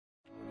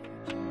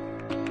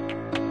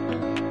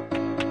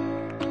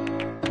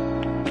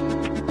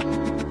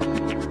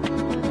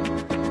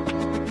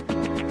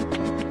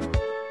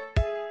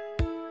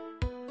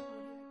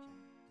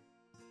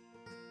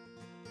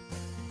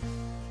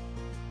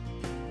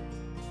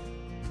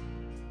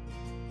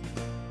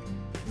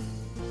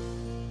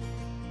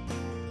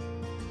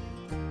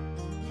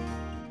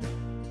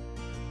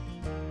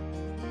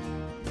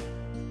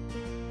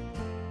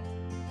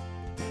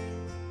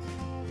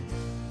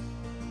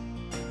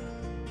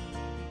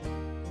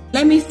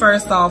Let me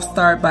first off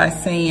start by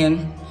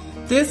saying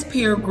this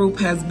peer group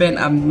has been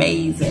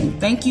amazing.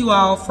 Thank you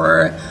all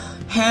for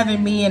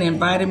having me and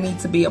inviting me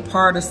to be a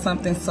part of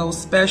something so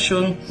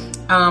special,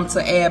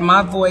 to add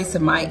my voice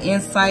and my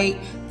insight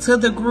to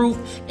the group,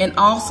 and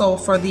also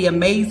for the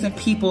amazing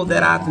people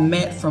that I've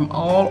met from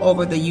all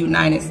over the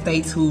United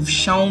States who've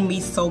shown me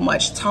so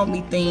much, taught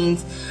me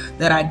things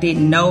that I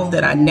didn't know,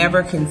 that I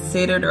never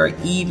considered or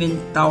even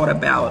thought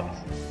about.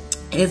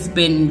 It's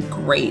been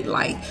great.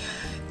 Like,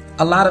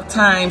 a lot of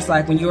times,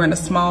 like when you're in a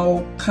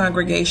small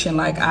congregation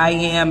like I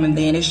am, and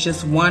then it's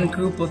just one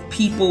group of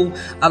people,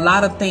 a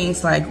lot of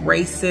things like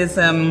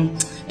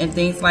racism and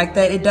things like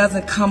that, it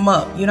doesn't come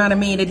up. You know what I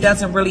mean? It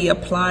doesn't really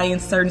apply in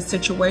certain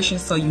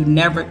situations, so you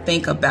never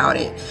think about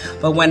it.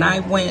 But when I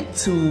went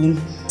to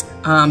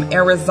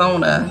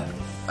Arizona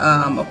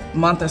a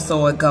month or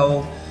so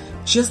ago,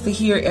 just to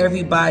hear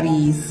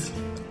everybody's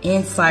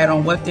insight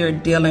on what they're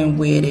dealing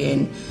with,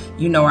 and,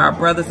 you know, our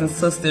brothers and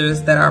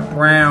sisters that are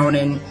brown,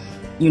 and,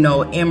 you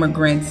know,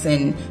 immigrants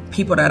and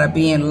people that are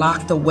being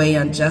locked away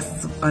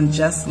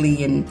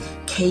unjustly in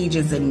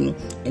cages and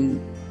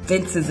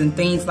fences and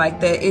things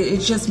like that. It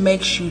just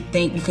makes you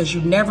think, because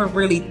you never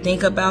really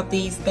think about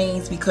these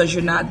things because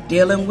you're not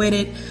dealing with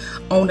it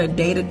on a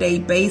day-to-day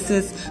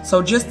basis.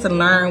 So just to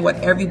learn what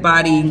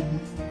everybody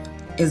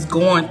is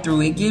going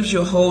through, it gives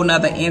you a whole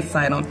nother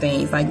insight on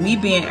things. Like me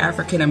being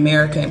African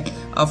American,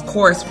 of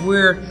course,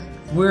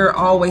 we're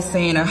always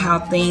saying how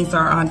things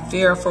are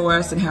unfair for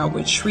us and how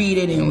we're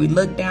treated and we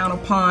look down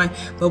upon.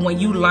 But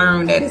when you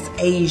learn that it's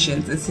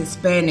Asians, it's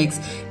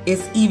Hispanics,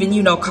 it's even,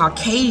 you know,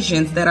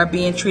 Caucasians that are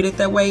being treated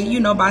that way, you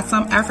know, by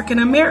some African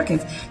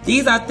Americans.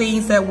 These are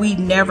things that we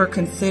never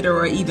consider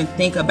or even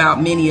think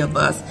about, many of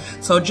us.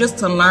 So just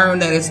to learn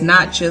that it's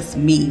not just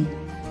me,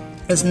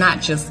 it's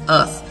not just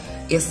us,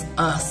 it's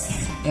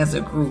us as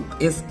a group,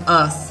 it's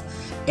us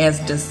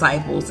as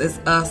disciples, it's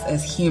us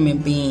as human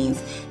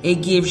beings. It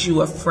gives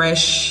you a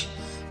fresh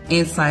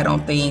insight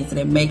on things, and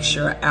it makes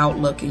your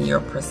outlook and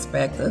your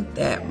perspective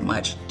that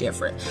much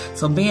different.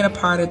 So being a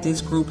part of this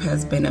group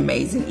has been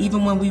amazing.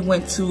 Even when we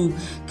went to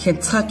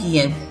Kentucky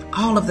and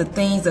all of the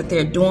things that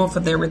they're doing for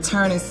their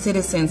returning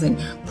citizens and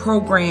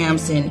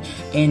programs and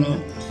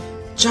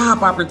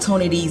job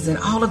opportunities and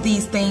all of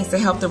these things to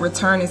help the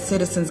returning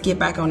citizens get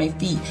back on their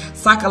feet,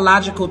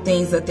 psychological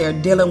things that they're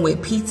dealing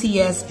with,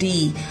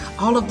 PTSD,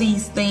 all of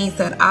these things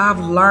that I've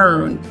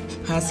learned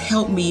has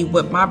helped me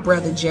with my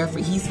brother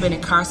Jeffrey. He's been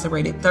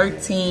incarcerated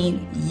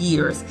 13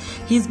 years.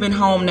 He's been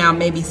home now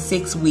maybe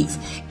 6 weeks.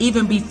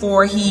 Even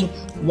before he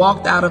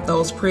walked out of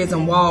those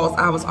prison walls,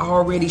 I was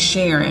already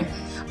sharing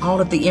all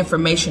of the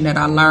information that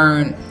I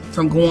learned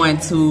from going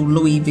to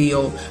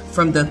Louisville,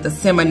 from the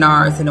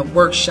seminars and the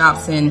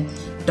workshops, and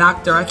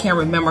Dr. I can't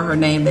remember her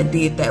name that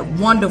did that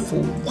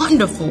wonderful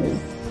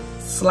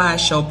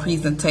slideshow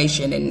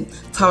presentation and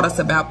taught us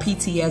about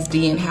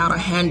PTSD and how to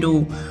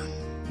handle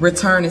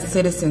returning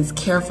citizens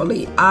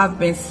carefully. I've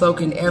been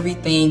soaking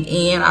everything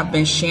in. I've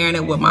been sharing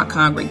it with my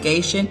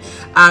congregation.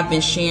 I've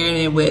been sharing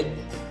it with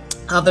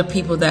other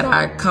people that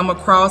I come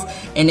across,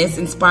 and it's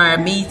inspired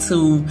me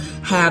to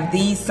have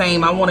these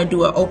same, I want to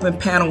do an open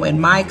panel in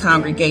my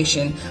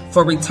congregation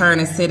for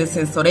returning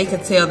citizens, so they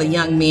could tell the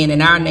young men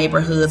in our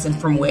neighborhoods and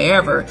from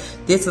wherever,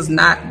 this is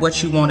not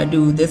what you want to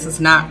do. This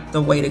is not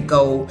the way to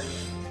go.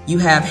 You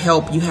have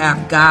help. You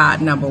have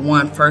God, number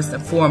one, first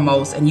and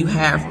foremost, and you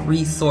have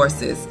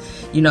resources.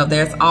 You know,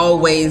 there's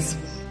always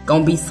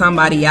gonna be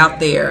somebody out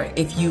there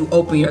if you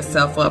open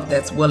yourself up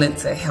that's willing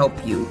to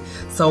help you.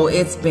 So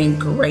it's been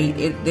great.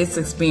 This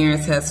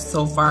experience has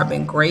so far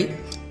been great.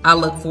 I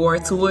look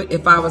forward to it.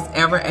 If I was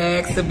ever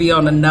asked to be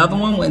on another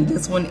one when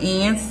this one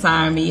ends,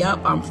 sign me up.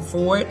 I'm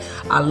for it.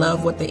 I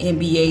love what the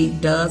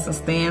NBA does and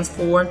stands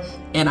for,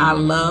 and I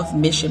love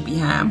Mission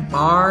Behind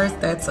Bars.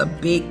 That's a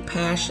big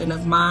passion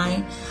of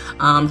mine,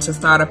 to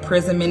start a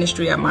prison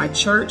ministry at my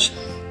church.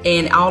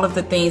 And all of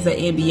the things that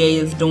NBA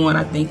is doing,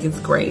 I think is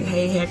great.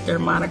 Hey, Hector,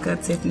 Monica,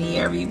 Tiffany,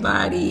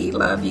 everybody.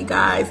 Love you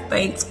guys.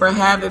 Thanks for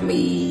having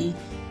me.